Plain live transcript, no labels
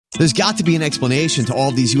There's got to be an explanation to all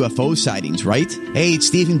of these UFO sightings, right? Hey, it's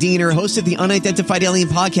Stephen Diener, host of the Unidentified Alien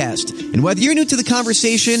Podcast. And whether you're new to the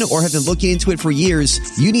conversation or have been looking into it for years,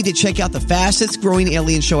 you need to check out the fastest growing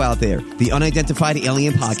alien show out there, the Unidentified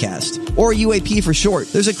Alien Podcast, or UAP for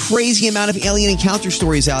short. There's a crazy amount of alien encounter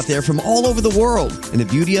stories out there from all over the world. And the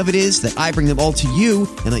beauty of it is that I bring them all to you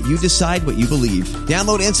and let you decide what you believe.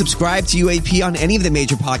 Download and subscribe to UAP on any of the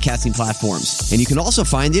major podcasting platforms. And you can also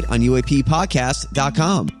find it on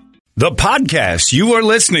UAPpodcast.com. The podcast you are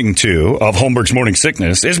listening to of Holmberg's Morning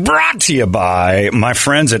Sickness is brought to you by my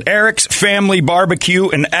friends at Eric's Family Barbecue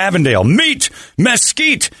in Avondale. Meet,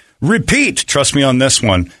 mesquite, repeat. Trust me on this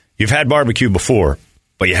one. You've had barbecue before,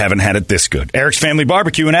 but you haven't had it this good. Eric's Family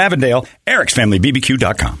Barbecue in Avondale,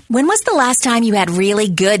 ericsfamilybbq.com. When was the last time you had really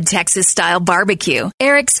good Texas-style barbecue?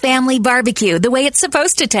 Eric's Family Barbecue, the way it's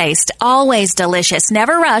supposed to taste. Always delicious,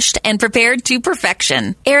 never rushed, and prepared to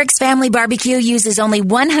perfection. Eric's Family Barbecue uses only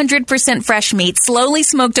 100% fresh meat, slowly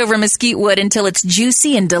smoked over mesquite wood until it's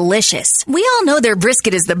juicy and delicious. We all know their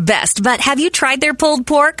brisket is the best, but have you tried their pulled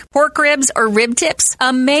pork, pork ribs, or rib tips?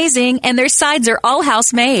 Amazing, and their sides are all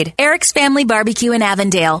house-made. Eric's Family Barbecue in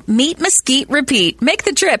Avondale. Meet, mesquite, repeat. Make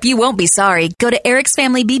the trip. You won't be sorry. Go to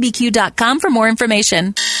ericsfamilybbq.com for more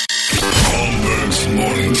information. Holmberg's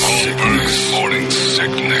Morning Sickness. 98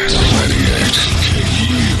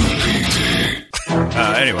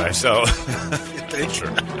 KUPD. Anyway, so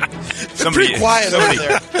pretty quiet over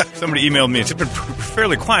there. Somebody emailed me. It's been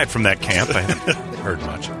fairly quiet from that camp. I haven't heard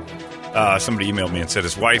much. Somebody emailed me and said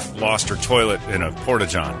his wife lost her toilet in a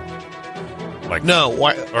porta-john. Like, no,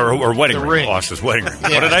 or wedding ring. Lost his wedding ring.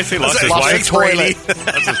 Yeah. What did I say? Lost his wife's toilet.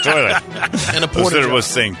 Lost his toilet. And a porta-john. It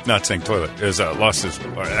was not saying toilet. It was lost his.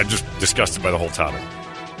 I'm just disgusted by the whole topic.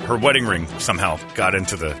 Her wedding ring somehow got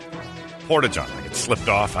into the porta-john. Like it slipped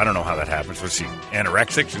off. I don't know how that happens. Was she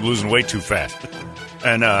anorexic? She's losing weight too fast.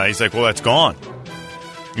 And he's like, well, that's gone.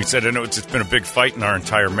 He said, it's been a big fight in our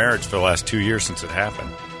entire marriage for the last 2 years since it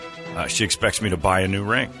happened. She expects me to buy a new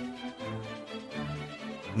ring.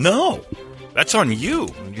 No. That's on you.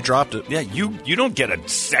 You dropped it. Yeah, you don't get a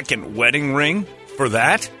second wedding ring for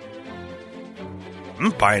that. I'm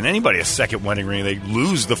not buying anybody a second wedding ring. They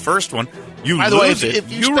lose the first one. By the way,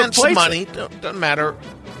 if you spend some money, doesn't matter.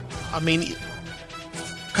 I mean, a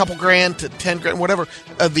couple grand to 10 grand, whatever.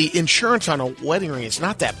 The insurance on a wedding ring is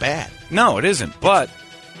not that bad. No, it isn't. But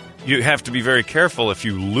you have to be very careful if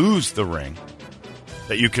you lose the ring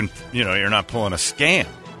that you can, you're not pulling a scam.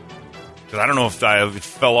 Because I don't know if it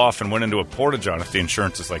fell off and went into a porta-john if the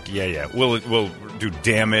insurance is like, yeah, we'll do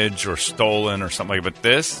damage or stolen or something like that. But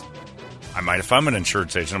this, I might, if I'm an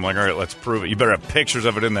insurance agent, I'm like, all right, let's prove it. You better have pictures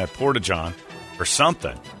of it in that porta-john or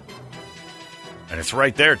something. And it's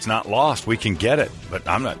right there. It's not lost. We can get it. But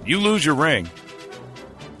I'm not. You lose your ring.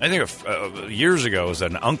 I think years ago, it was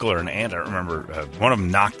an uncle or an aunt, I remember, one of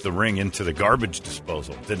them knocked the ring into the garbage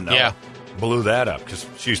disposal. Didn't know. Yeah. Blew that up because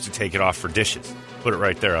she used to take it off for dishes. Put it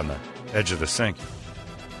right there on the edge of the sink.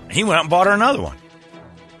 He went out and bought her another one.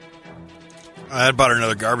 I bought her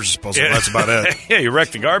another garbage disposal. Yeah. That's about it. Yeah, you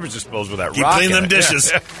wrecked the garbage disposal with that Keep rock. cleaning them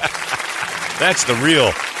dishes. Yeah. That's the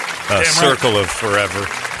real circle of forever.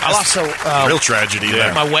 I also real tragedy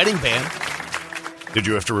there. My wedding band. Did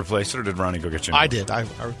you have to replace it, or did Ronnie go get you? I did. I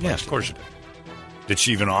replaced yeah, of course you did. Did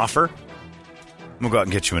she even offer? I'm gonna go out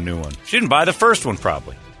and get you a new one. She didn't buy the first one,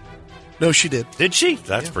 probably. No, she did. Did she?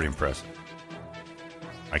 That's pretty impressive.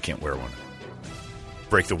 I can't wear one.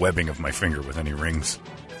 Break the webbing of my finger with any rings.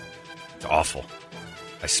 It's awful.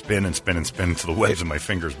 I spin and spin and spin until the webs of my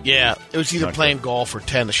fingers. Yeah, it was either playing golf or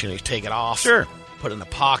tennis. You take it off. Sure. Put it in the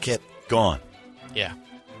pocket. Gone. Yeah.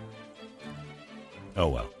 Oh,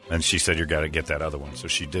 well. And she said you got to get that other one. So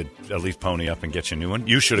she did at least pony up and get you a new one.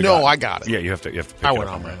 You should have No, I got it. Yeah, you have to pick it up. I went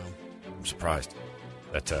on my own. I'm surprised.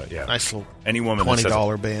 That, yeah. Nice little any woman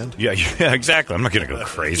 $20 band. Yeah, exactly. I'm not going to go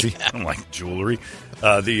crazy. I don't like jewelry.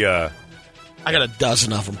 I got a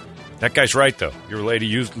dozen of them. That guy's right, though. Your lady,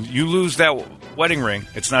 you lose that wedding ring.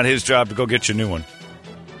 It's not his job to go get you a new one.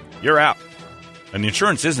 You're out. And the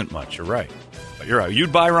insurance isn't much. You're right. But you're out.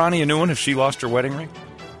 You'd buy Ronnie a new one if she lost her wedding ring?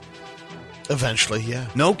 Eventually, yeah.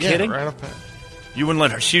 No kidding? Yeah, right up there. You wouldn't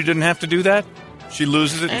let her. She didn't have to do that? She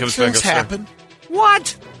loses it and comes back Accidents happen.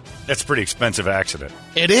 What? That's a pretty expensive accident.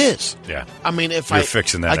 It is. Yeah. I mean, if You're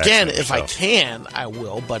fixing that again, accident if I yourself. can, I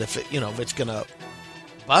will. But if it's gonna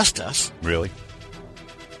bust us, Really?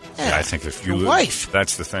 yeah, I think if you your lose, wife.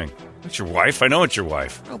 that's the thing. It's your wife. I know it's your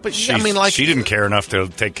wife. No, but I mean, like she didn't care enough to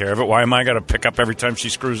take care of it. Why am I going to pick up every time she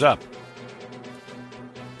screws up?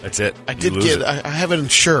 That's it. I You did lose get. it. I have it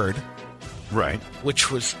insured, right.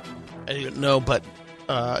 which was I didn't know, but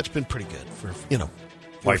it's been pretty good for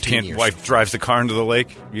 14 years. Wife drives the car into the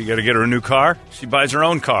lake. You got to get her a new car. She buys her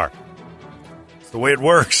own car. It's the way it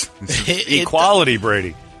works. It's equality,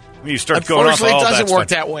 Brady. When you start going off, unfortunately, it doesn't work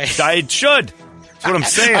that way. It should. That's what I'm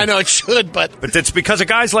saying. I know it should, but it's because of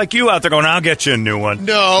guys like you out there going, I'll get you a new one.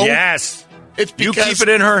 No. Yes. It's because you keep it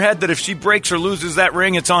in her head that if she breaks or loses that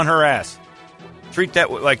ring, it's on her ass. Treat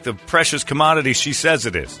that like the precious commodity she says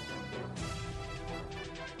it is.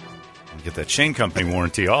 You get that chain company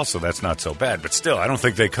warranty also. That's not so bad. But still, I don't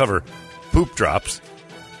think they cover poop drops.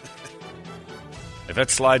 If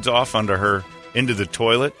that slides off under her into the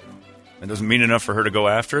toilet and doesn't mean enough for her to go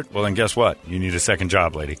after it, well, then guess what? You need a second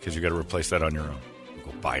job, lady, because you got to replace that on your own.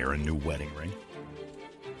 Go buy her a new wedding ring.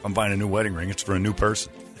 If I'm buying a new wedding ring, it's for a new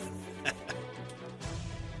person.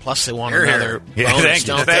 Plus, they want another bonus.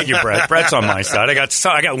 Thank you, Brett. Brett's on my side. I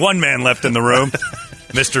got one man left in the room,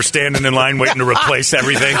 Mr. Standing in line waiting to replace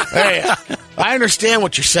everything. Hey, I understand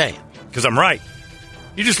what you're saying. Because I'm right.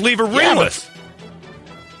 You just leave her ringless.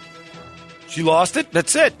 She lost it.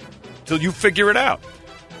 That's it. Till you figure it out.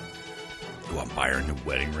 You want to buy her a new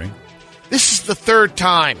wedding ring? This is the third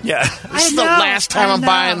time. Yeah. This is the last time I'm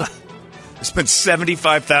buying. I spent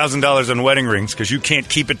 $75,000 on wedding rings because you can't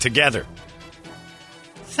keep it together.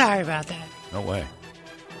 Sorry about that. No way.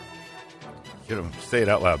 Say it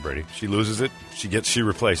out loud, Brady. She loses it. She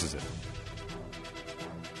replaces it.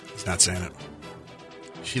 He's not saying it.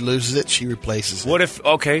 She loses it. She replaces it. What if?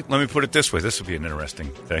 Okay, let me put it this way. This would be an interesting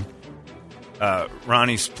thing.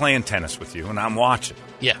 Ronnie's playing tennis with you, and I'm watching.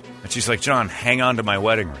 Yeah. And she's like, John, hang on to my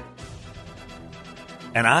wedding ring.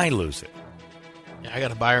 And I lose it. Yeah, I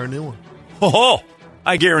got to buy her a new one. Oh,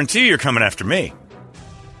 I guarantee you're coming after me.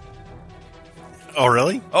 Oh,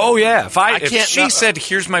 really? Oh, yeah. If she said,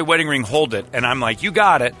 here's my wedding ring, hold it, and I'm like, you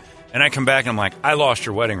got it, and I come back and I'm like, I lost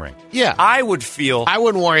your wedding ring. Yeah. I would feel... I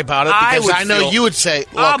wouldn't worry about it because I know you would say,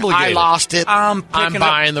 look, obligated. I lost it. I'm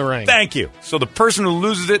buying the ring. Thank you. So the person who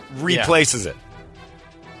loses it replaces it.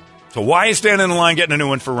 So why are you standing in the line getting a new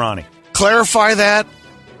one for Ronnie? Clarify that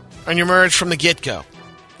on your marriage from the get-go.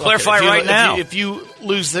 Clarify right now. If you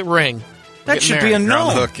lose the ring... That should be a no.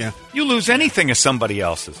 Hook, yeah. You lose anything as somebody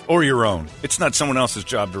else's or your own. It's not someone else's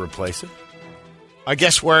job to replace it. I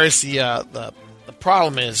guess whereas the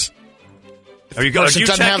problem is, are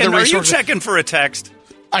you checking for a text?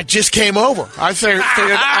 I just came over. I figured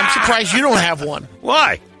I'm surprised you don't have one.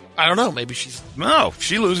 Why? I don't know. Maybe she's if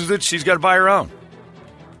she loses it, she's got to buy her own.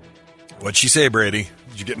 What'd she say, Brady?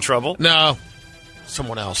 Did you get in trouble? No,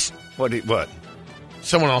 someone else. What?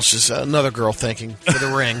 Someone else is another girl thanking for the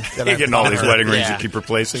ring. That You're getting all these wedding rings you keep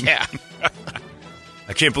replacing? Yeah.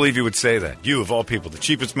 I can't believe you would say that. You, of all people, the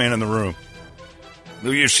cheapest man in the room.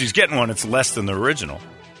 If she's getting one, it's less than the original.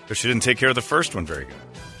 Because she didn't take care of the first one very good.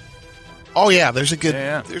 Oh, yeah. There's a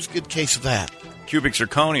good case of that. Cubic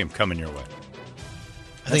zirconium coming your way.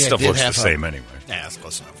 That stuff looks the same anyway. Yeah, that's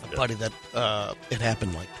close enough. A buddy that it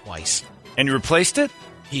happened like twice. And you replaced it?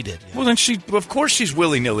 He did. Yeah. Well, then of course she's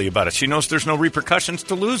willy-nilly about it. She knows there's no repercussions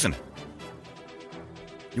to losing it.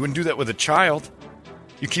 You wouldn't do that with a child.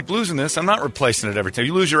 You keep losing this, I'm not replacing it every time.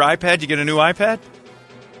 You lose your iPad, you get a new iPad?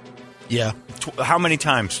 Yeah. How many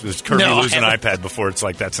times does Kirby lose an iPad before it's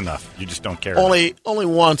like, that's enough? You just don't care. Only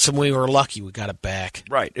once, and we were lucky we got it back.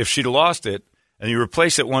 Right. If she'd lost it, and you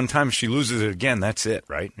replace it one time, if she loses it again, that's it,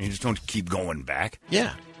 right? You just don't keep going back.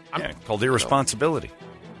 Yeah. Called irresponsibility.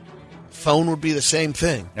 Phone would be the same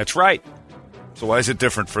thing. That's right. So why is it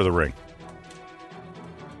different for the ring?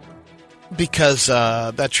 Because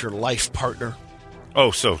that's your life partner.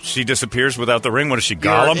 Oh, so she disappears without the ring? What is she,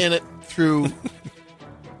 Gollum? You're in it through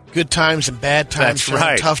good times and bad times. That's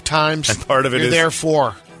right. Tough times. And part of it you're is... there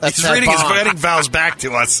for. That's He's reading his wedding vows back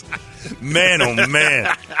to us. Man, oh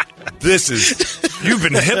man. You've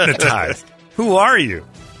been hypnotized. Who are you?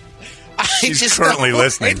 She's currently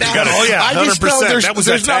listening. Right now, I just know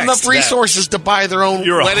there's not enough resources to buy their own.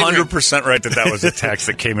 You're 100% right that was a text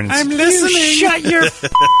that came in. I'm listening. Shut your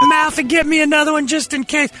mouth and get me another one just in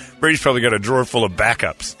case. Brady's probably got a drawer full of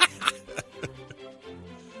backups.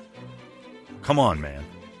 Come on, man.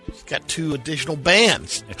 He's got 2 additional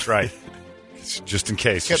bands. That's right. Just in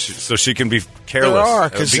case, so she can be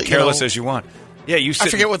careless. Be careless as you want. Yeah, you. I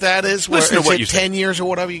forget what that is. Listen to what you 10 years or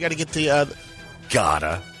whatever. You got to get the.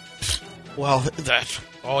 Gotta. Well, that.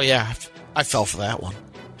 Oh yeah, I fell for that one.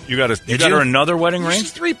 You got her another wedding ring?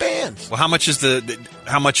 3 bands. Well, how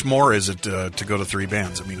much more is it to go to 3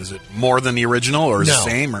 bands? I mean, is it more than the original, or is it the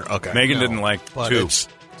same? Or okay, Megan didn't like 2,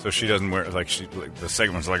 so she doesn't wear the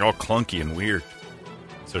second one's like all clunky and weird.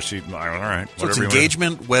 So she, all right. So it's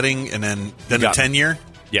engagement, wedding, and then a 10-year.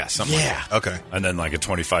 Yeah, something like that. Okay. And then like a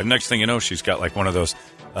 25. Next thing you know, she's got like one of those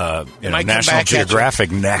National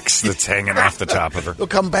Geographic necks that's hanging off the top of her. They'll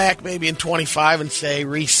come back maybe in 25 and say,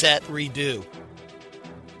 reset, redo.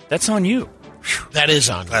 That's on you. That is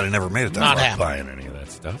on you. Glad I never made it that Not far. happening. Buying any of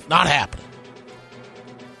that stuff. Not happening.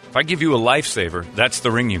 If I give you a lifesaver, that's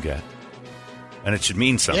the ring you get. And it should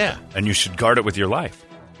mean something. Yeah. And you should guard it with your life.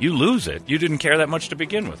 You lose it. You didn't care that much to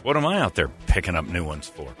begin with. What am I out there picking up new ones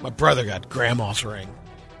for? My brother got grandma's ring.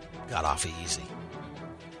 Got off easy.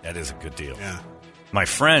 That is a good deal. Yeah. My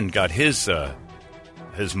friend got his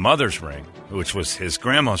mother's ring, which was his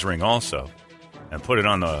grandma's ring also, and put it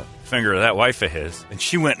on the finger of that wife of his, and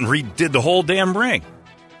she went and redid the whole damn ring.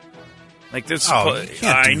 Like this. Oh, you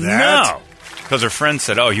can't do that. know. Because her friend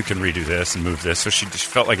said, "Oh, you can redo this and move this," so she just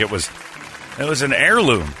felt like it was an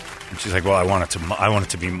heirloom. And she's like, "Well, I want it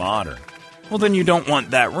to be modern." Well, then you don't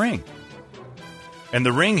want that ring. And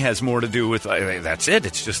the ring has more to do with that's it.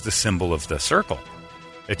 It's just the symbol of the circle.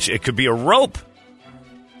 It could be a rope.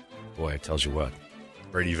 Boy, it tells you what.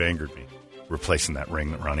 Brady Vangered me, replacing that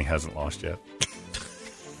ring that Ronnie hasn't lost yet.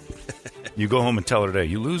 You go home and tell her today,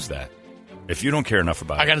 you lose that. If you don't care enough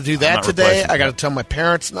about it. I got to do that today. I got to tell my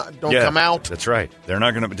parents don't come out. That's right. They're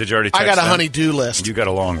not going to. Did you already text I got a them? honey-do list. You got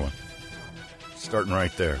a long one. Starting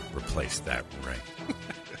right there. Replace that ring.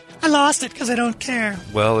 I lost it because I don't care.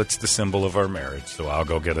 Well, it's the symbol of our marriage, so I'll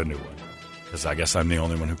go get a new one. Because I guess I'm the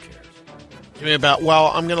only one who cares. Give me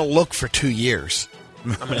I'm going to look for 2 years.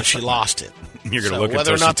 She lost it. You're going to So look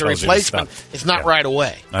whether until or not she the tells you to replacement stop. is not Yeah. right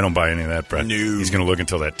away. I don't buy any of that, Brett. No. He's going to look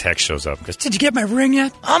until that text shows up. Because Did you get my ring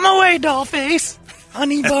yet? On my way, dollface.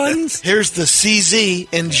 Honey buns. Here's the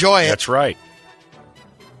CZ. Enjoy it. that's right.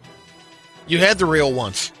 You had the real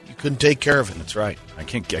once. You couldn't take care of it. That's right. I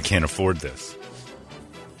can't afford this.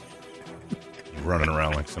 You're running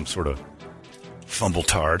around like some sort of fumble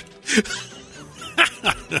tard.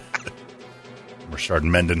 Richard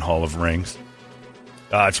Mendenhall of rings.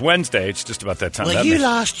 It's Wednesday. It's just about that time. Well, That you makes-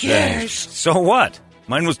 lost Yeah. yours. So what?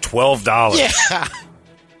 Mine was $12. Yeah.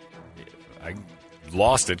 I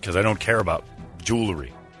lost it because I don't care about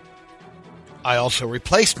jewelry. I also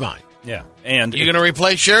replaced mine. Yeah. And You going to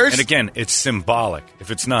replace yours? And again, it's symbolic.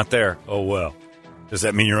 If it's not there, oh well. Does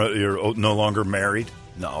that mean you're no longer married?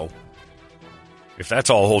 No. If that's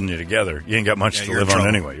all holding you together, you ain't got much to you're live in on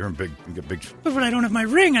trouble. anyway. You're in big. But when I don't have my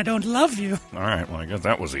ring, I don't love you. All right. Well, I guess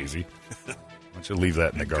that was easy. Why don't you leave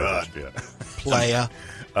that in the garbage? Yeah. Playa.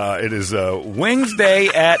 It is Wings Day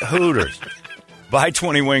at Hooters. Buy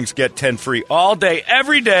 20 wings, get 10 free all day,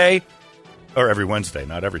 every day. Or every Wednesday,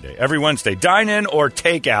 not every day. Every Wednesday. Dine in or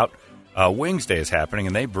take out. Wings Day is happening,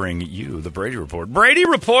 and they bring you the Brady Report. Brady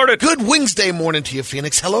reported. Good Wednesday morning to you,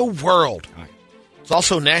 Phoenix. Hello, world. It's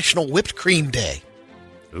also National Whipped Cream Day.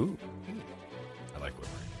 Ooh. I like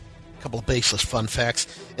whipped cream. A couple of baseless fun facts.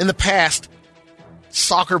 In the past,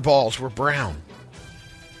 soccer balls were brown,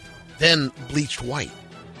 then bleached white.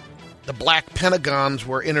 The black pentagons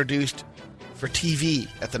were introduced for TV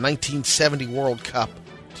at the 1970 World Cup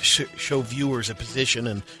to show viewers a position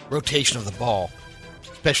and rotation of the ball,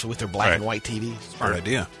 especially with their black and white TVs. Smart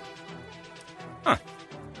idea.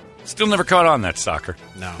 Still never caught on that soccer.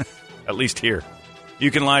 No. At least here. You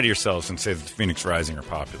can lie to yourselves and say that the Phoenix Rising are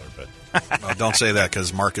popular, but Well, don't say that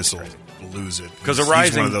because Marcus will lose it. 'Cause a He's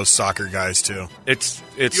Rising- one of those soccer guys too. it's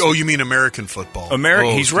Oh, you mean American football? Oh,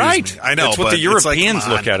 He's excuse right. me. I know. That's what but the it's like, Europeans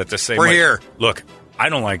come on. look at it the same We're way. here. Look, I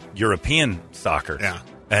don't like European soccer. Yeah.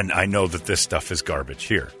 And I know that this stuff is garbage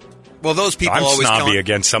here. Well, those people I'm always snobby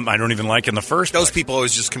against something I don't even like in the first Those place. people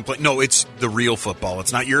always just complain. No, it's the real football.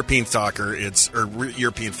 It's not European soccer.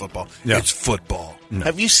 European football. Yeah. It's football. No.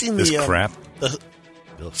 Have you seen This the crap? the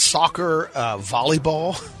soccer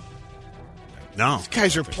volleyball? No. These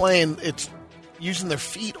guys are playing. It's using their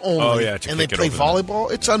feet only. Oh, yeah, to and they kick it play over the net.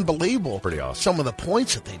 volleyball. It's unbelievable. Pretty awesome. Some of the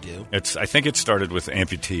points that they do. I think it started with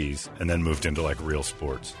amputees and then moved into like real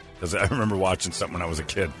sports. Because I remember watching something when I was a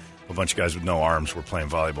kid. A bunch of guys with no arms were playing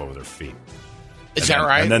volleyball with their feet. Is And that then-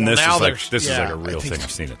 right? And then Well, this now is like there's- this is yeah, like a I real think thing. so.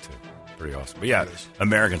 I've seen it too. Pretty awesome. But yeah,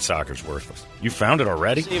 American soccer's worthless. You found it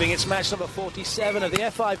already? Receiving its match number 47 of the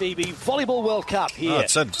FIVB Volleyball World Cup here. Oh, it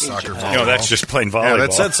said soccer volleyball. No, that's just plain volleyball. Yeah,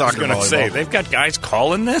 that said soccer I was gonna say volleyball. they've got guys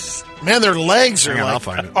calling this. Man, their legs are Hang on, I'll like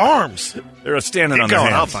find it. arms. They're standing Keep on their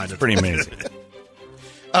going, hands. I'll find it. Pretty amazing.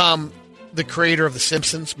 The creator of The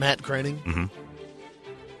Simpsons, Matt Groening, Mm-hmm.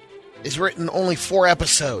 has written only 4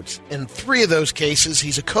 episodes. In 3 of those cases,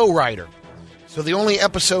 he's a co-writer. So the only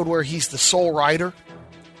episode where he's the sole writer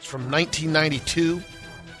is from 1992,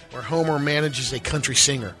 where Homer manages a country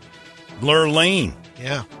singer. Lurleen.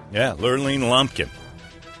 Yeah. Yeah, Lurleen Lumpkin.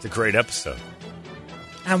 It's a great episode.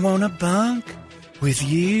 I want to bunk with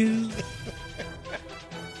you.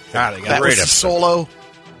 God, they got That great was the episode. solo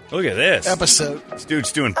Look at this. episode. This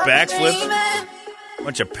dude's doing backflips.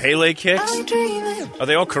 Bunch of Pele kicks. Are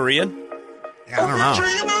they all Korean? Yeah, I don't know.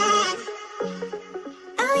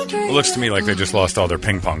 It looks to me like they just lost all their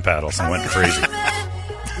ping pong paddles and went crazy.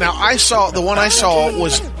 Now, the one I saw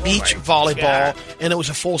was beach volleyball, and it was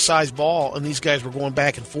a full-size ball, and these guys were going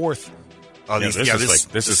back and forth. Oh, This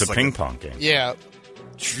is a like ping pong game. Yeah.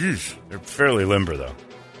 Jeez. They're fairly limber, though.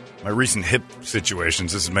 My recent hip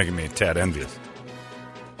situations, this is making me a tad envious.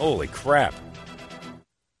 Holy crap.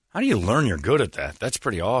 How do you learn you're good at that? That's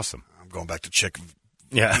pretty awesome. I'm going back to check.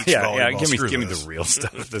 Yeah. volleyball. Give Screw me this. the real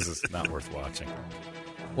stuff. This is not worth watching.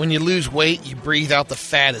 When you lose weight, you breathe out the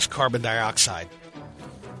fat as carbon dioxide.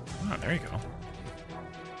 Oh, there you go.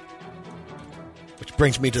 Which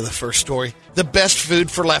brings me to the first story. The best food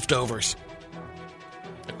for leftovers.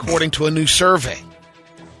 According to a new survey,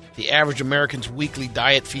 the average American's weekly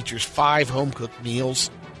diet features 5 home-cooked meals,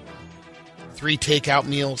 3 takeout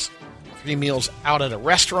meals, 3 meals out at a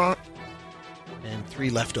restaurant, and 3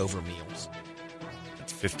 leftover meals.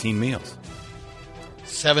 That's 15 meals.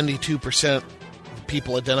 72% of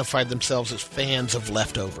people identified themselves as fans of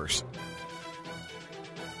leftovers.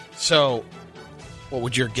 So, what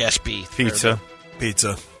would your guess be? Pizza.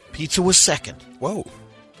 Pizza was second. Whoa.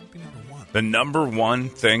 The number one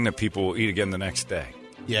thing that people will eat again the next day.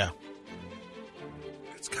 Yeah.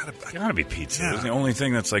 It's gotta be pizza. Yeah. It's the only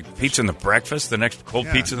thing that's like pizza in the breakfast, the next cold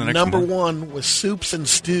pizza the next Number morning. 1 was soups and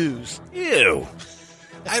stews. Ew.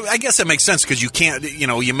 I guess that makes sense because you can't,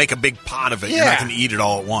 you make a big pot of it. You're Yeah. not going to eat it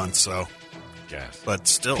all at once. So, Yes. but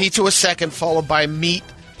still, Pizza was second, followed by meat,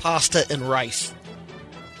 pasta, and rice.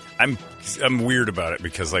 I'm weird about it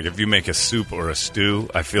because, like, if you make a soup or a stew,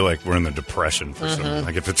 I feel like we're in the depression for some.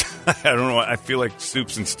 Like, if it's, I don't know, I feel like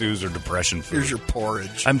soups and stews are depression food. here's your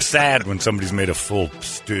porridge. I'm sad when somebody's made a full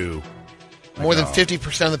stew. More than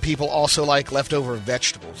 50% of the people also like leftover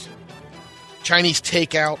vegetables. Chinese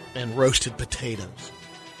takeout and roasted potatoes.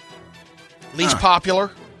 Least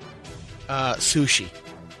popular, sushi.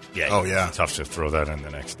 Yeah. Oh, yeah. Tough to throw that in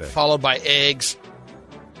the next day. Followed by eggs,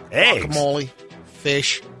 Eggs. guacamole,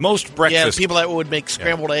 fish. Most breakfast. Yeah, people that would make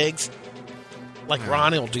scrambled eggs. Like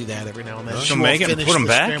Ronnie will do that every now and then. She'll She won't make it and finish put 'em the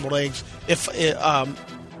back? Scrambled eggs. If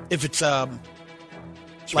it's like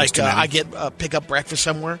too many. I get pick up breakfast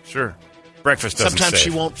somewhere. Sure. Breakfast doesn't Sometimes she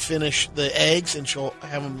save. won't finish the eggs, and she'll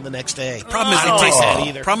have them the next day. Problem is, I don't it like tastes that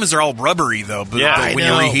either. Problem is, they're all rubbery though. But, Yeah, but I when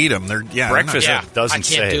know. you reheat them, they're Breakfast Yeah, doesn't I can't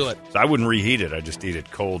save. do it. I wouldn't reheat it. I just eat it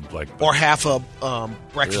cold, like Or half a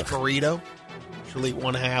breakfast Ugh. burrito. She'll eat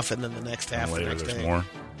one half, and then the next half and the later next there's day. more.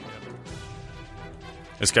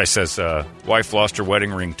 This guy says, wife lost her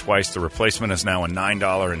wedding ring twice. The replacement is now a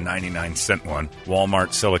 $9.99 one.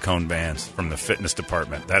 Walmart silicone bands from the fitness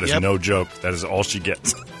department. That is Yep. no joke. That is all she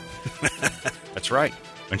gets. That's right.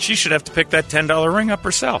 And she should have to pick that $10 ring up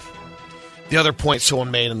herself. The other point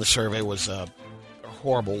someone made in the survey was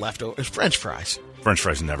horrible leftovers. French fries. French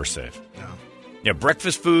fries never save. No. Yeah,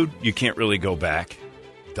 breakfast food, you can't really go back.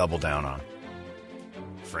 Double down on.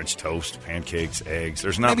 French toast, pancakes, eggs.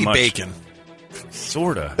 There's not maybe much. bacon.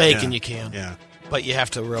 Sorta. Bacon Yeah. you can. Yeah. But you have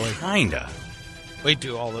to really Kinda. we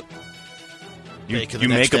do all the You, bacon you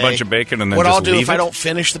the next make a day. bunch of bacon and then what just I'll do leave if I it? don't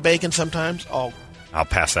finish the bacon sometimes, I'll I'll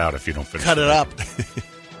pass out if you don't finish cut the it up, bacon.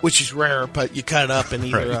 which is rare, but you cut it up and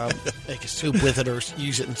either Right. make a soup with it or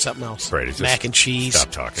use it in something else. Brady, just Mac and cheese.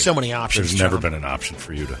 Stop talking. So many options. There's never John. been an option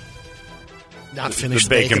for you to. Not finish The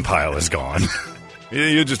bacon pile is gone.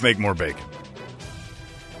 You just make more bacon.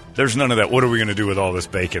 There's none of that. What are we going to do with all this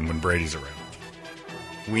bacon when Brady's around?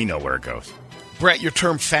 We know where it goes. Brett, your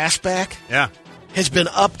term fastback Yeah. has been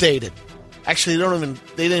updated. Actually,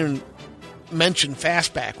 they didn't even mention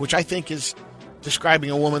fastback, which I think is describing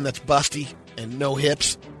a woman that's busty and no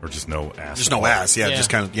hips. Or just no ass. Just no ass. Yeah. Yeah. Just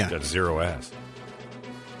kind of. Yeah. Got zero ass.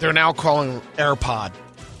 They're now calling it AirPod.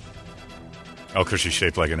 Oh, because she's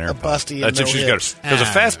shaped like an AirPod. busty and That's no if she's hips. got. Because a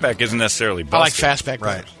fastback isn't necessarily busty. I like fastback.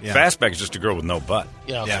 Right. better. Yeah. Fastback is just a girl with no butt.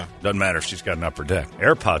 Yeah. Yeah. Doesn't matter if she's got an upper deck.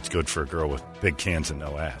 AirPod's good for a girl with big cans and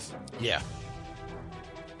no ass, Yeah.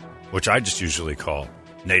 which I just usually call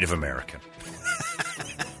Native American.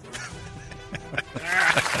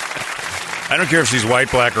 I don't care if she's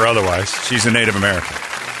white, black, or otherwise. She's a Native American.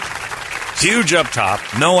 Huge up top,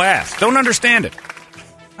 no ass. Don't understand it.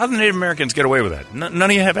 How do the Native Americans get away with that? None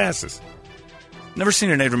of you have asses. Never seen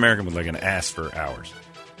a Native American with like an ass for hours.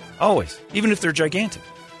 Always, even if they're gigantic.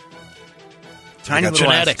 Tiny got little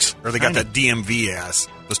genetics. asses. Or they got Tiny. that DMV ass.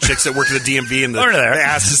 Those chicks that work at the DMV and the Over there.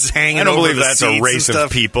 ass is hanging. I don't over believe the that's a seats race and of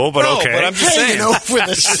stuff. people, but No, okay. but I'm just saying. Hanging over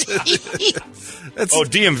the seat. Oh,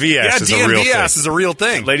 DMV ass is a real DMV thing. ass is a real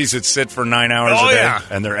thing. Ladies that sit for 9 hours Oh, a day, yeah.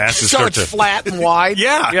 and their asses So start it's to flat and wide.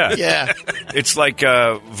 Yeah. Yeah. It's like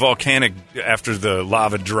volcanic after the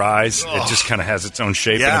lava dries. It just kind of has its own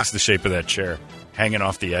shape, Yeah. and it's the shape of that chair. Hanging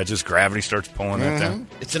off the edges, gravity starts pulling that down.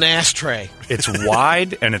 It's an ashtray. It's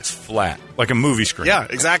wide and it's flat, like a movie screen. Yeah,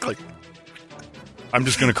 exactly. I'm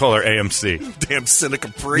just going to call her AMC. Damn Seneca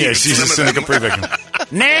Pre. Yeah, she's a Seneca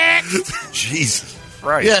Prefect. Next. Jesus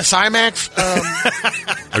Christ. Yes,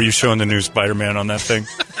 IMAX. Are you showing the new Spider-Man on that thing?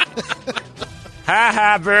 Ha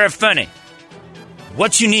ha, very funny.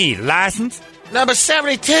 What you need, license? Number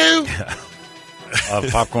 72.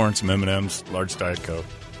 Popcorn, some M&Ms, large Diet Coke.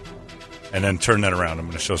 And then turn that around. I'm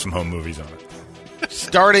going to show some home movies on it.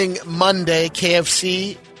 Starting Monday,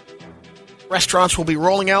 KFC restaurants will be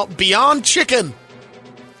rolling out Beyond Chicken.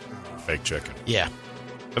 Fake chicken. Yeah.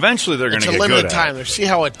 Eventually, they're going It's to a get good limited at time. it. Let's see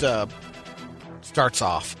how it starts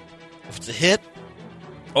off. If it's a hit,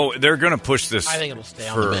 Oh, they're going to push this. I think it'll stay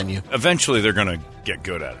on the menu. Eventually, they're going to get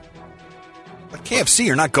good at it. But KFC,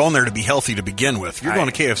 you're not going there to be healthy to begin with. If you're going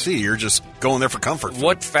to KFC, you're just going there for comfort food.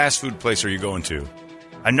 What fast food place are you going to?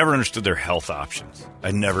 I never understood their health options.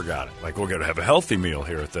 I never got it. Like, we're going to have a healthy meal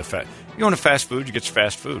here at the You go into fast food, you get your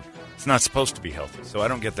fast food. It's not supposed to be healthy, so I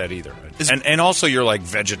don't get that either. And also, you're like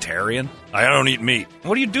vegetarian. I don't eat meat.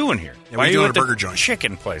 What are you doing here? Yeah, Why what are you doing at at a the burger joint?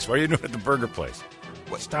 Chicken place. Why are you doing it at the burger place?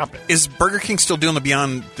 Stop it. Is Burger King still doing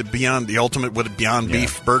the ultimate Beyond Yeah.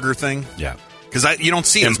 Beef burger thing? Yeah. Because you don't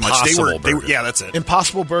see it as much. Impossible burger. Yeah, that's it.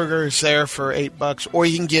 Impossible Burger is there for $8, or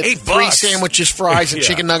you can get $8? 3 sandwiches, fries, and Yeah.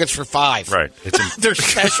 chicken nuggets for $5. Right. It's They're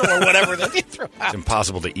special or whatever that they throw out.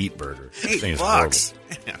 impossible to eat burger. This thing is $8.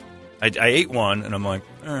 horrible. I ate one, and I'm like,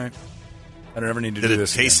 all right. I don't ever need to Did do it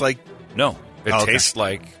this taste again. like? No. It Oh, okay. tastes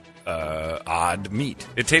like odd meat.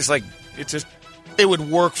 It tastes like it's just. It would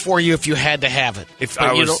work for you if you had to have it. If but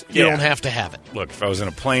I you was- you yeah. don't have to have it. Look, if I was in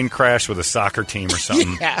a plane crash with a soccer team or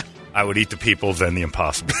something, Yeah. I would eat the people, then the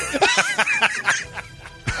impossible burger.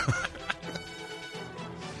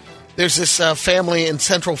 There's this family in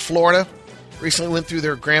Central Florida. Recently went through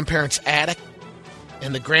their grandparents' attic,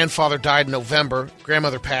 and the grandfather died in November.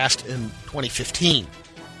 Grandmother passed in 2015.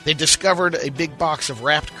 They discovered a big box of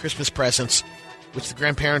wrapped Christmas presents, which the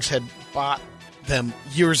grandparents had bought them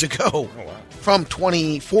years ago. From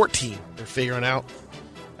 2014, they're figuring out.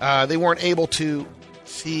 They weren't able to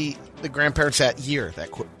see the grandparents that year,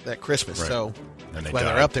 that Christmas. Right. So And that's they why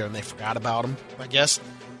they're died. up there, and they forgot about them, I guess.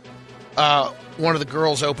 One of the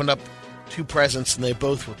girls opened up 2 presents, and they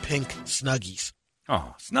both were pink Snuggies.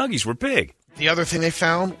 Oh, Snuggies were big. The other thing they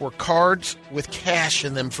found were cards with cash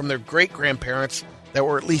in them from their great-grandparents that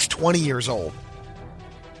were at least 20 years old.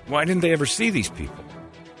 Why didn't they ever see these people?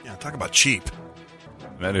 Yeah, talk about cheap.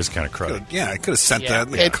 That is kind of cruddy. Yeah, I could have sent that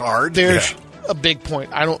in a And card. There's Yeah. a big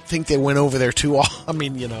point. I don't think they went over there too often. I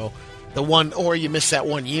mean, the one, or you missed that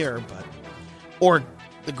one year, or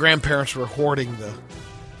the grandparents were hoarding the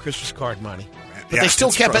Christmas card money. But Yeah, they still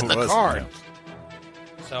that's kept it in probably the was, card.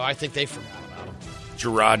 So I think they forgot about them.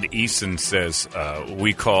 Gerard Eason says,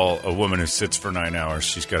 we call a woman who sits for 9 hours,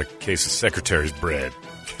 she's got a case of secretary's bread.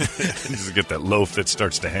 Just get that loaf that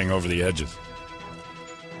starts to hang over the edges.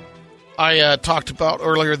 I talked about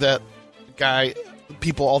earlier that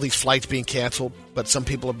all these flights being canceled, but some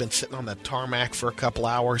people have been sitting on the tarmac for a couple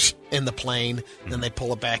hours in the plane, then they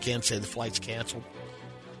pull it back in, say the flight's canceled.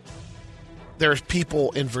 There's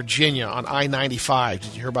people in Virginia on I-95. Did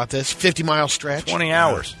you hear about this? 50-mile stretch. 20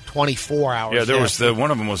 hours. 24 hours. Yeah, there was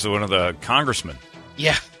one of them was one of the congressmen.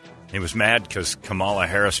 Yeah. He was mad because Kamala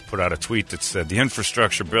Harris put out a tweet that said, the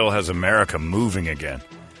infrastructure bill has America moving again.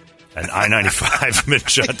 And I-95 has been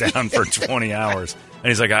shut down for 20 hours. And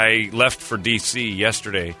he's like, I left for D.C.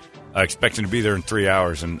 yesterday expecting to be there in 3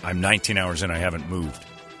 hours, and I'm 19 hours in, I haven't moved.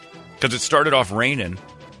 Because it started off raining,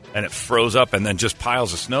 and it froze up, and then just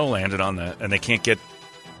piles of snow landed on that, and they can't get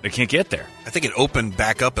there. I think it opened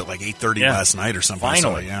back up at like 8:30 last night or something.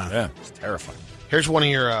 Finally. So, yeah. It's terrifying. Here's one of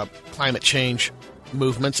your climate change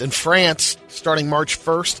movements. In France, starting March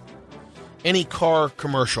 1st, any car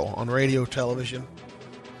commercial on radio, television,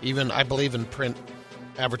 even I believe in print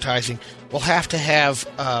advertising, will have to have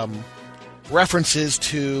references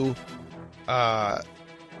to, for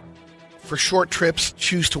short trips,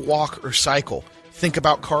 choose to walk or cycle. Think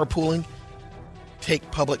about carpooling, take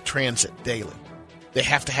public transit daily. They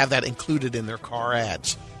have to have that included in their car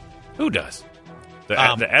ads. Who does? The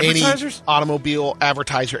advertisers? Any automobile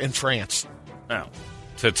advertiser in France. No.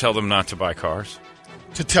 To tell them not to buy cars?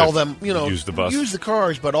 To tell To them, use the bus? use the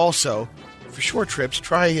cars, but also for short trips,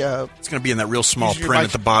 try. It's going to be in that real small Use your print bike-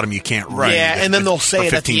 at the bottom. You can't read. Yeah, and then they'll say For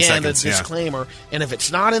it at the 15 end, a seconds, yeah. disclaimer. And if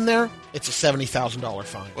it's not in there, it's a $70,000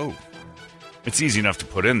 fine. Oh, It's easy enough to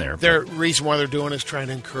put in there. The reason why they're doing is trying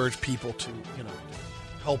to encourage people to,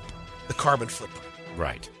 help the carbon footprint.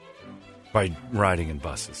 Right. By riding in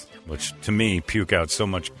buses, which to me puke out so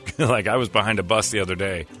much. Like I was behind a bus the other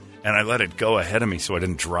day, and I let it go ahead of me so I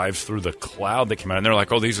didn't drive through the cloud that came out. And they're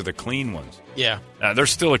like, oh, these are the clean ones. Yeah.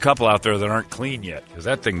 There's still a couple out there that aren't clean yet because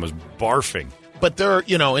that thing was barfing. But they're,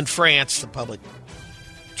 in France, the public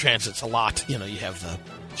transit's a lot. You have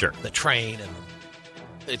the train, and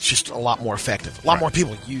it's just a lot more effective. A lot more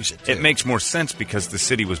people use it, too. It makes more sense because the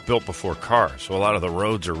city was built before cars, so a lot of the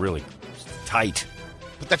roads are really tight.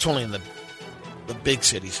 But that's only in the big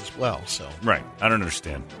cities as well. So Right. I don't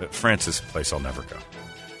understand. But France is a place I'll never go.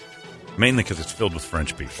 Mainly because it's filled with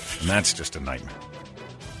French people, and that's just a nightmare.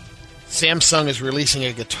 Samsung is releasing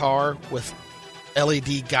a guitar with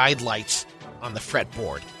LED guide lights on the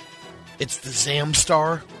fretboard. It's the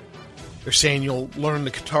Zamstar. They're saying you'll learn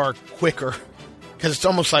the guitar quicker because it's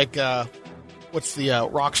almost like what's the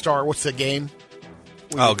Rockstar? What's the game?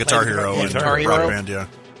 Oh, Guitar Hero. Yeah, and Guitar Hero. Rock Band,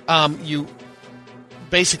 yeah. You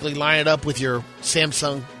basically line it up with your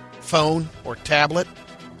Samsung phone or tablet,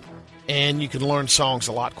 and you can learn songs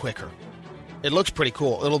a lot quicker. It looks pretty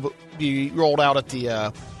cool. It'll be rolled out at the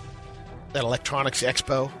that Electronics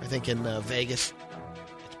Expo, I think, in Vegas.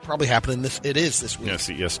 It's probably happening this. It is this week. Yeah,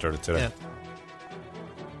 CES started today. Yeah.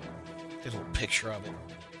 There's a little picture of it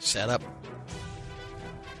set up.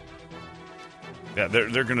 Yeah,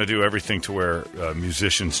 they're going to do everything to where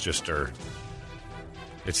musicians just are.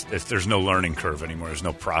 It's there's no learning curve anymore. There's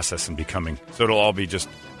no process in becoming. So it'll all be just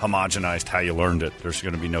homogenized how you learned it. There's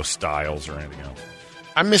going to be no styles or anything else.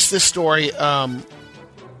 I missed this story.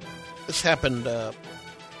 This happened.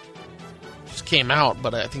 Just came out,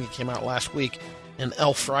 but I think it came out last week in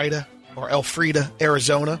Elfrida,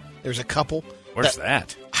 Arizona. There's a couple. Where's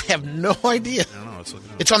that? I have no idea. I don't know.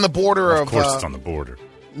 It's on the border Of course, it's on the border.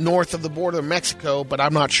 North of the border of Mexico, but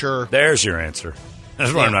I'm not sure. There's your answer.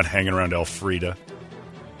 That's why Yeah. I'm not hanging around Elfrida.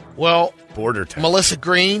 Well, Border town. Melissa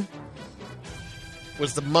Green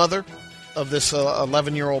was the mother of this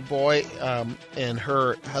 11-year-old boy and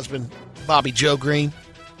her husband, Bobby Joe Green.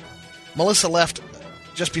 Melissa left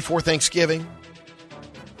just before Thanksgiving.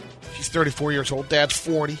 She's 34 years old. Dad's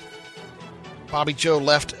 40. Bobby Joe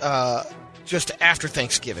left just after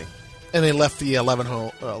Thanksgiving, and they left the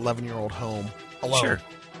 11-year-old home alone. Sure.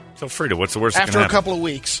 So, Frida, what's the worst that After can a happen? couple of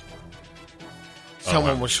weeks,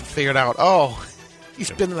 someone was figured out,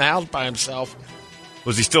 he's been in the house by himself.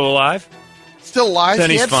 Was he still alive? Still alive. Then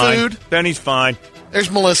he he's had fine. food. Then he's fine.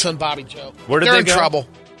 There's Melissa and Bobby Joe. Where did They're they in go? trouble.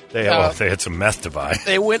 They had some meth to buy.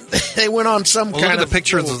 They went on some Well, kind look at of the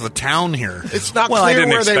pictures little- of the town here. It's not Well, I clear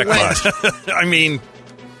didn't where they expect went. much. I mean,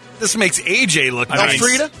 this makes AJ look nice.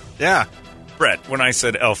 Elfrida? Yeah. Brett, when I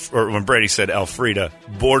said when Brady said Elfrida,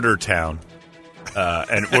 border town,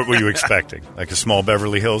 and what were you expecting? Like a small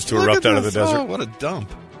Beverly Hills to Look erupt at out of the this. desert? Oh, what a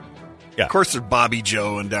dump. Yeah. Of course, there's Bobby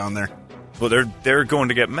Joe and down there. Well, they're going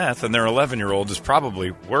to get meth, and their 11-year-old is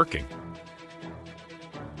probably working.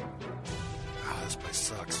 This place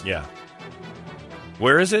sucks. Yeah.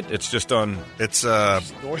 Where is it? It's just on. It's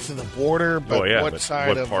North of the border, but what but side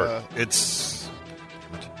what of... part? it's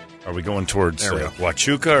Are we going towards There we go.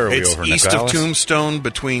 Huachuca, or are we it's over east Nogales? of Tombstone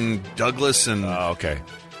between Douglas and Oh, okay.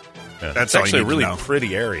 Yeah, That's it's all you actually a need to really know.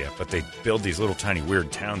 pretty area, but they build these little tiny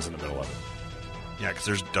weird towns in the middle of it. yeah, because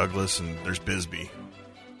there's Douglas and there's Bisbee.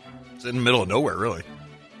 It's in the middle of nowhere, really.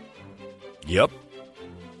 Yep.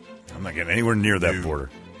 I'm not getting anywhere near that Dude. border.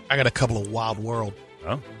 I got a couple of Wild World.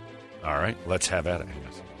 Oh, all right. Let's have at it. I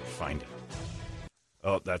guess. Find it.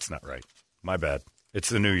 Oh, that's not right. My bad. It's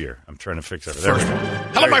the new year. I'm trying to fix it. There we go.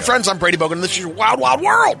 Hello, There my you go. friends. I'm Brady Bogan, and this is your Wild Wild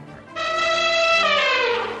World.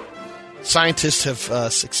 Scientists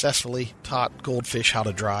have successfully taught goldfish how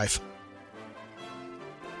to drive.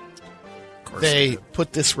 They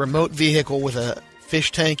put this remote vehicle with a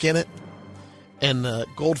fish tank in it, and the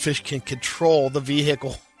goldfish can control the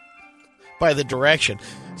vehicle by the direction.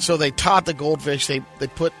 So they taught the goldfish, they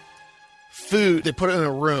put food, they put it in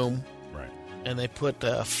a room, Right. and they put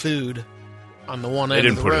food on the one They end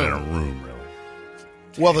didn't of the put room. it in a room, really.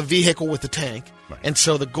 Well, the vehicle with the tank. Right. And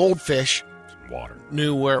so the goldfish Water.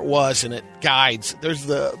 knew where it was, and it guides. There's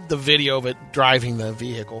the video of it driving the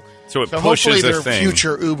vehicle. So it hopefully pushes the they're thing.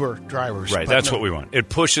 future Uber drivers. Right. but That's no. what we want. It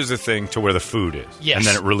pushes the thing to where the food is. Yes. And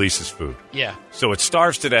then it releases food. Yeah. So it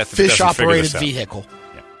starves to death if it doesn't figure Fish-operated this out. vehicle.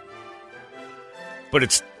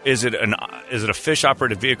 But is it a fish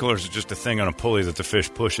operated vehicle, or is it just a thing on a pulley that the fish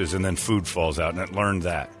pushes and then food falls out, and it learned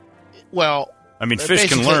that? Well, I mean, fish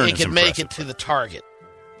can Basically, learn. it is can make impressive. it to the target,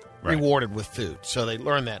 Right. rewarded with food. So they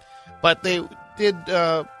learned that. But they did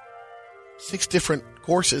 6 different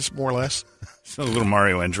courses, more or less. So a little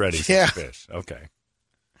Mario Andretti Yeah. fish. Okay.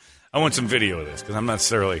 I want some video of this because I'm not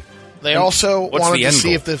necessarily. They also What's wanted the to end see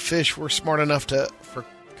goal? if the fish were smart enough for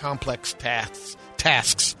complex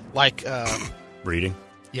tasks like Breeding.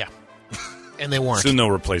 yeah, and they weren't. Soon they'll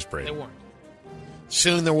replace Brady. They weren't.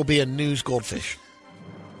 Soon there will be a news goldfish.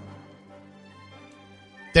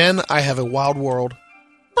 Then I have a Wild World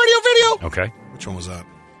radio. Okay. Which one was that?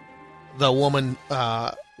 The woman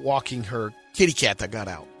walking her kitty cat that got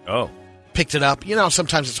out. Oh, Picked it up. You know,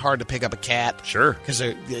 sometimes it's hard to pick up a cat sure. because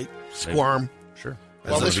they squirm. Sure.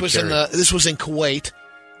 Well, As this long as was you in Kuwait.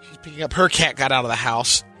 She's picking up her cat. Got out of the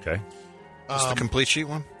house. carry it. Okay. Is the complete sheet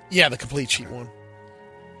one? Yeah, the complete sheet one.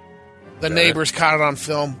 The That neighbors caught it on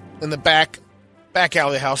film in the back alley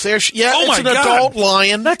of the house. There, Oh, it's my an God. adult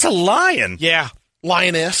lion. That's a lion. Yeah,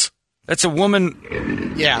 lioness. That's a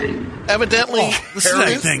woman. Yeah, evidently. Listen to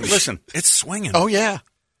that thing. Listen. It's swinging. Oh yeah,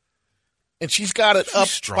 and she's got it up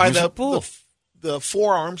strong by as a the bull. the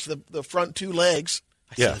forearms, the front 2 legs.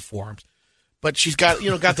 I Yeah. said forearms, but she's got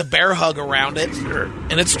got the bear hug around it,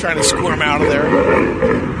 and it's trying to squirm out of there,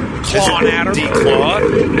 clawing at her.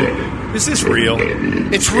 Declawed? Is this real?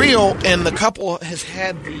 It's real, and the couple has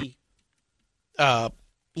had the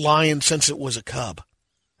lion since it was a cub,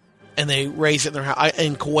 and they raise it in their house.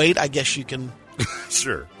 In Kuwait, I guess you can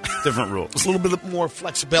Sure. Different rules. a little bit more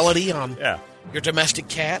flexibility on Yeah. your domestic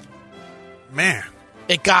cat. Man.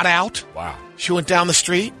 It got out. Wow. She went down the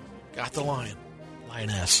street, got the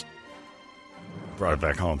lioness. Brought it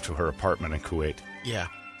back home to her apartment in Kuwait. Yeah.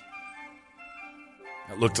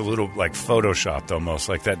 It looked a little like photoshopped almost,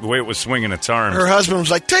 like that the way it was swinging its arms. Her husband was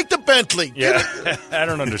like, "Take the Bentley." Yeah. I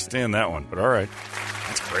don't understand that one, but all right.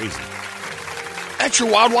 That's crazy. That's your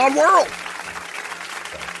wild, wild world.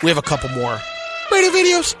 We have a couple more radio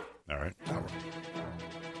videos. All right.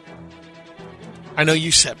 I know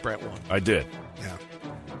you set Brett one. I did.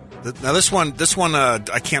 Yeah. Now this one, I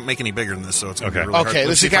can't make any bigger than this, so it's gonna Okay. be really hard. Okay, Let's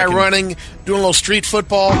this see is a if I guy can- running, doing a little street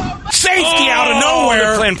football. Safety out of They're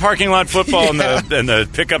nowhere. playing parking lot football in the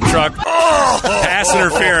pickup truck. Pass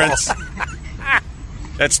interference.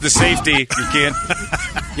 That's the safety. You can't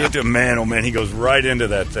do. Man, oh man, he goes right into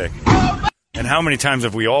that thing. And how many times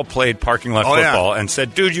have we all played parking lot yeah. football and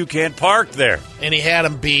said, "Dude, you can't park there"? And he had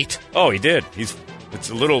him beat. Oh, he did. It's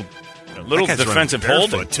a little That guy's running defensive barefoot,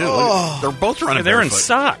 holding too. They're both running. Yeah, they're in barefoot.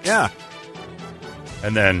 socks. Yeah.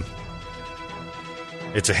 And then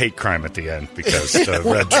it's a hate crime at the end because the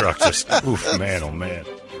red truck just, oof, man, oh man.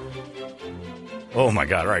 Oh my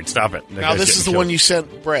God! All right, stop it. Now, this is the one you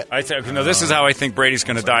sent Brett. I think no. This is how I think Brady's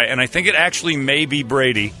going to die, and I think it actually may be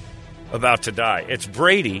Brady about to die. It's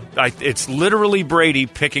Brady. It's literally Brady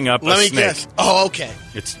picking up Let a me snake. guess. Oh, okay.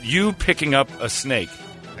 It's you picking up a snake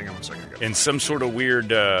Hang on one second. in some sort of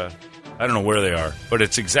weird. I don't know where they are, but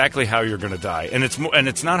it's exactly how you're going to die, and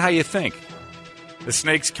it's not how you think. The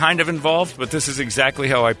snake's kind of involved, but this is exactly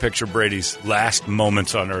how I picture Brady's last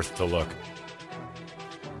moments on Earth to look.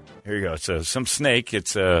 Here you go. It's some snake.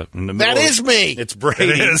 It's in the middle. That is me. It's Brady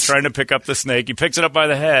It is. trying to pick up the snake. He picks it up by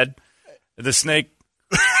the head. The snake,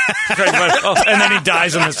 and then he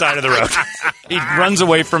dies on the side of the road. He runs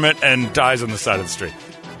away from it and dies on the side of the street.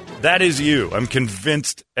 That is you. I'm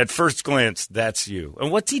convinced at first glance that's you.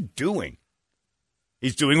 And what's he doing?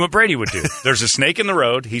 He's doing what Brady would do. There's a snake in the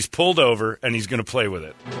road. He's pulled over, and he's going to play with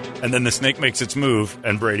it. And then the snake makes its move,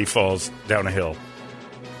 and Brady falls down a hill.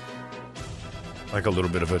 Like a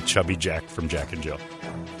little bit of a chubby Jack from Jack and Jill.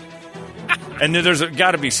 And then there's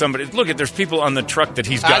got to be somebody. Look, there's people on the truck that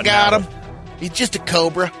he's I gotten got out him. He's just a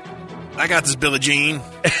cobra. I got this Billie Jean.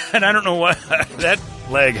 of. And I don't know what that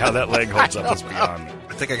leg, how that leg holds up is beyond me.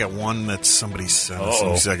 I think I got one that somebody sent. Uh-oh.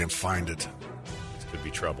 Let me see if I can find it. This could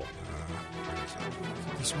be trouble.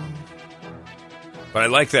 This one. But I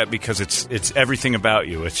like that because it's everything about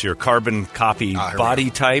you. It's your carbon copy Here we body go.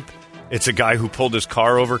 type. It's a guy who pulled his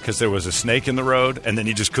car over because there was a snake in the road, and then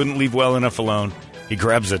he just couldn't leave well enough alone. He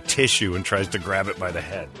grabs a tissue and tries to grab it by the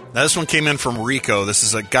head. Now this one came in from Rico. This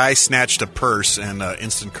is a guy snatched a purse and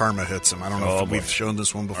instant karma hits him. I don't know Oh, if boy. we've shown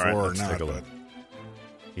this one before All right, or let's not. take a but- look.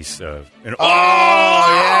 He's he gets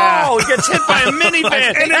hit by a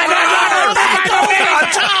minivan.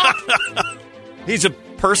 He's a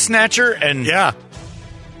purse snatcher, and Yeah.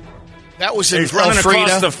 That was in he's running Elfrida,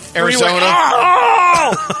 across the freeway. Arizona.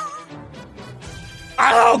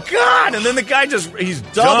 Oh God! And then the guy he's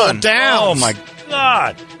Double done. downs. Oh my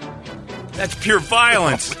God! That's pure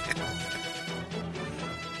violence.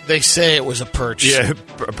 They say it was a perch. Yeah,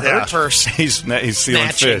 Yeah. Purse. He's stealing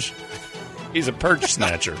Snatching. fish. He's a perch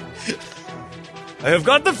snatcher. I have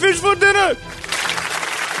got the fish for dinner.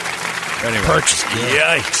 Anyway, Purchase.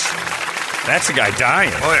 yikes. That's a guy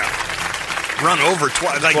dying. Oh, yeah. Run over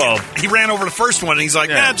twice. Like, Well- he ran over the first one, and he's like,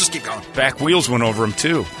 Yeah. just keep going. Back wheels went over him,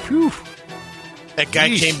 too. Phew. That guy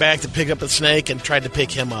Yeesh. came back to pick up the snake and tried to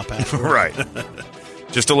pick him up afterwards. Right.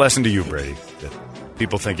 Just a lesson to you, Brady. That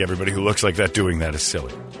people think everybody who looks like that doing that is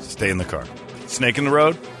silly. Stay in the car. Snake in the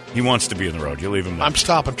road? He wants to be in the road. You leave him there. I'm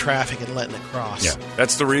stopping traffic and letting it cross. Yeah,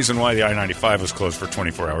 that's the reason why the I-95 was closed for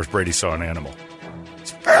 24 hours. Brady saw an animal.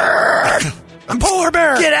 A polar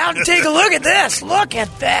bear. Get out and take a look at this. Look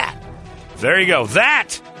at that. There you go.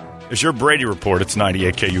 That is your Brady Report. It's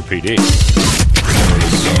 98 KUPD.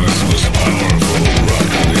 Arizona's most powerful rock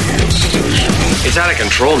radio station. It's out of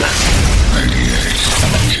control now.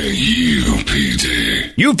 98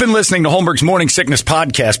 KUPD. You've been listening to Holmberg's Morning Sickness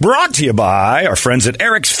Podcast, brought to you by our friends at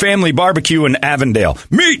Eric's Family Barbecue in Avondale.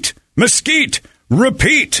 Meet, mesquite,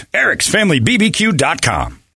 repeat. Eric'sFamilyBBQ.com.